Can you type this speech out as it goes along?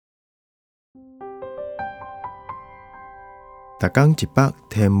逐天一百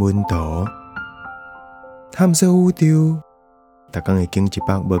天文图，探索宇宙。逐天会经一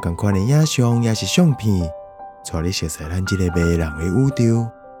百无同款的影像，也是相片，带你熟悉咱这个迷人的宇宙。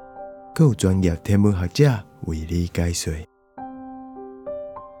更有专业天文学者为你解说。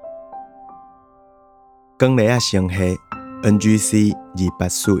卷螺仔星系 NGC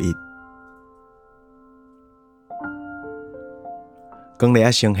 2841，卷螺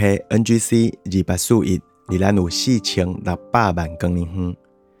仔星系 NGC 2841，离咱有4600万光年远，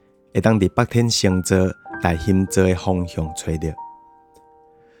会当伫北天星座、大星座的方向找到。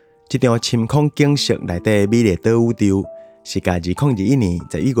这张深空景色内底美丽岛宇宙，是甲2021年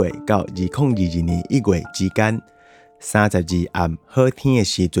11月到2022年1月之间32暗好天的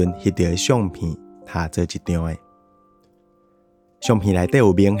时阵翕到的相片，踏做一张的。相片内底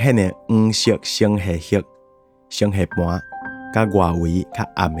有明显的黄色星系色、星系盘，甲外围较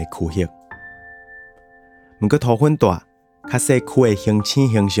暗的区域。毋过图粉大、较细区的星星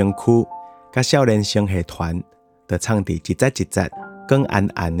形成区，甲少年星系团，就藏伫一节一节光暗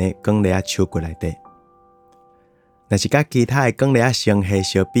暗的卷螺仔手骨内底。若是甲其他的卷螺仔星系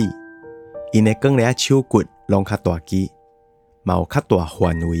相比，因的卷螺仔手骨拢较大支，嘛有较大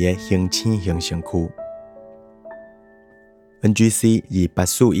范围的星星形成区。NGC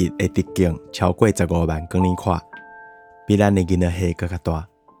 2841的直径超过15万光年宽，比咱的囡仔虾更较大。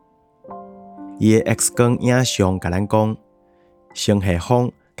伊的 X 光影像甲咱讲，星系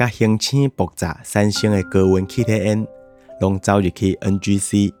风甲星星爆炸产生的高温气体烟，拢走入去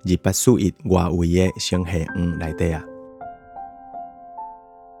NGC 2841外围的星系内底啊。